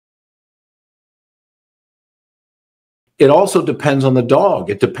it also depends on the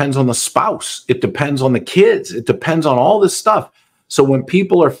dog. It depends on the spouse. It depends on the kids. It depends on all this stuff. So when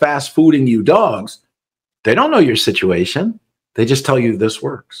people are fast fooding you dogs, they don't know your situation. They just tell you this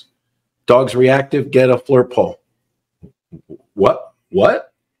works. Dog's reactive, get a flirt pole. What?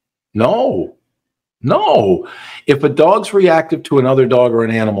 What? No. No. If a dog's reactive to another dog or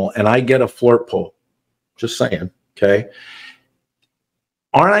an animal and I get a flirt pole, just saying, okay,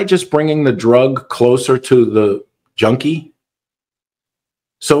 aren't I just bringing the drug closer to the junkie?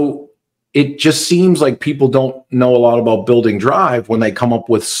 So it just seems like people don't know a lot about building drive when they come up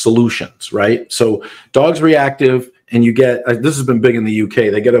with solutions, right? So dog's reactive and you get, this has been big in the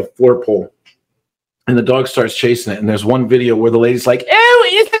UK, they get a flirt pole and the dog starts chasing it. And there's one video where the lady's like, oh,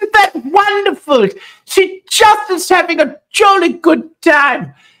 isn't that wonderful? She just is having a jolly good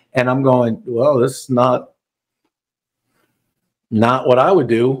time. And I'm going, well, this is not what I would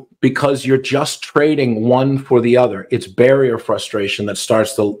do, because you're just trading one for the other. It's barrier frustration that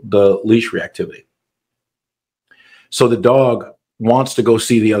starts the leash reactivity. So the dog wants to go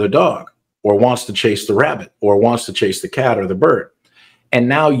see the other dog, or wants to chase the rabbit, or wants to chase the cat or the bird. And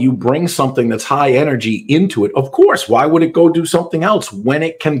now you bring something that's high energy into it. Of course, why would it go do something else when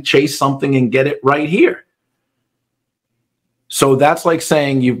it can chase something and get it right here? So that's like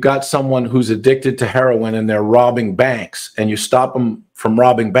saying you've got someone who's addicted to heroin and they're robbing banks, and you stop them from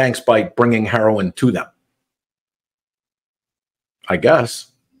robbing banks by bringing heroin to them. I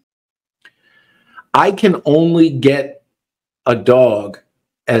guess. I can only get a dog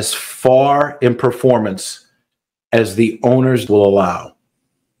as far in performance as the owners will allow.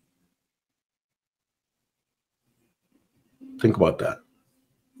 Think about that.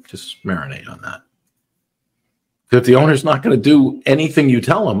 Just marinate on that. If the owner's not going to do anything you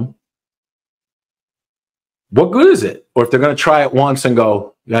tell them, what good is it? Or if they're going to try it once and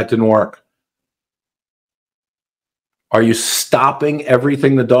go, that didn't work. Are you stopping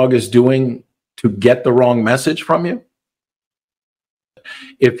everything the dog is doing to get the wrong message from you?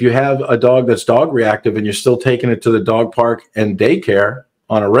 If you have a dog that's dog reactive and you're still taking it to the dog park and daycare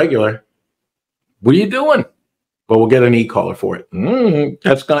on a regular, what are you doing? Well, we'll get an e-collar for it.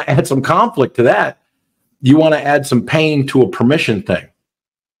 That's going to add some conflict to that. You want to add some pain to a permission thing.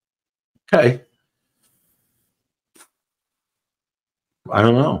 Okay. I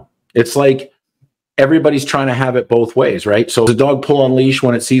don't know. It's like everybody's trying to have it both ways, right? So does the dog pull on leash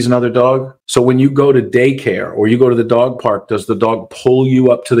when it sees another dog? So when you go to daycare or you go to the dog park, does the dog pull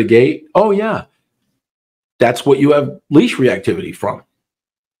you up to the gate? Oh, yeah. That's what you have leash reactivity from.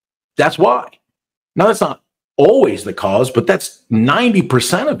 That's why. Now, that's not always the cause, but that's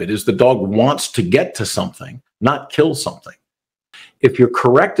 90% of it is the dog wants to get to something, not kill something. If you're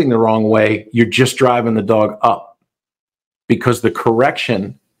correcting the wrong way, you're just driving the dog up, because the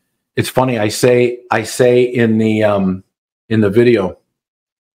correction, it's funny, I say in the video,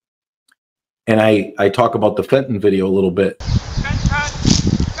 and I talk about the Fenton video a little bit.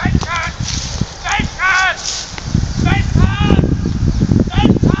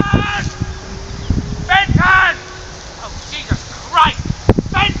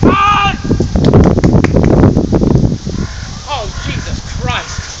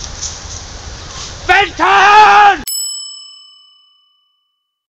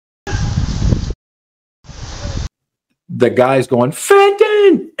 The guy's going,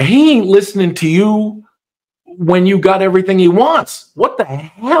 Fenton, he ain't listening to you when you got everything he wants. What the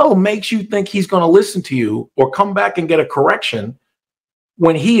hell makes you think he's going to listen to you or come back and get a correction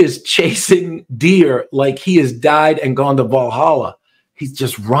when he is chasing deer like he has died and gone to Valhalla? He's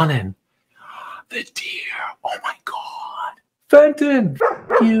just running. The deer. Oh my God. Fenton,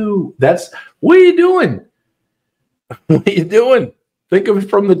 you. What are you doing? What are you doing? Think of it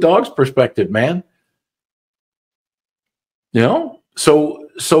from the dog's perspective, man. You know, so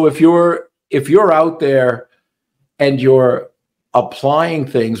if you're out there and you're applying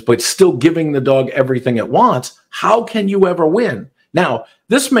things but still giving the dog everything it wants, how can you ever win? Now,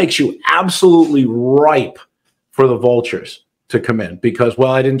 this makes you absolutely ripe for the vultures to come in, because,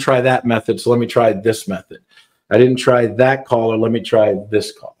 well, I didn't try that method, so let me try this method. I didn't try that collar, let me try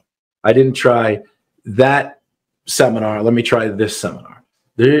this collar. I didn't try that seminar, let me try this seminar.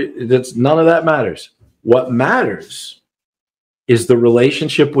 None of that matters. What matters is the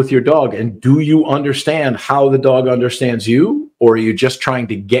relationship with your dog. And do you understand how the dog understands you? Or are you just trying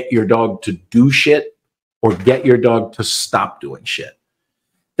to get your dog to do shit or get your dog to stop doing shit?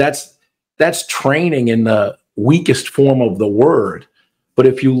 That's training in the weakest form of the word. But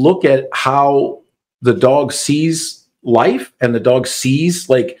if you look at how the dog sees life, and the dog sees,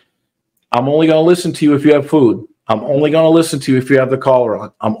 like, I'm only going to listen to you if you have food. I'm only going to listen to you if you have the collar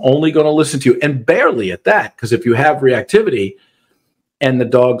on. I'm only going to listen to you, and barely at that, because if you have reactivity and the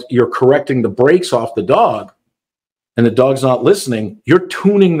dog, you're correcting the brakes off the dog and the dog's not listening, you're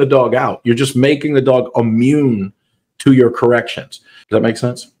tuning the dog out. You're just making the dog immune to your corrections. Does that make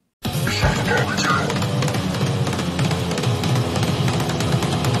sense?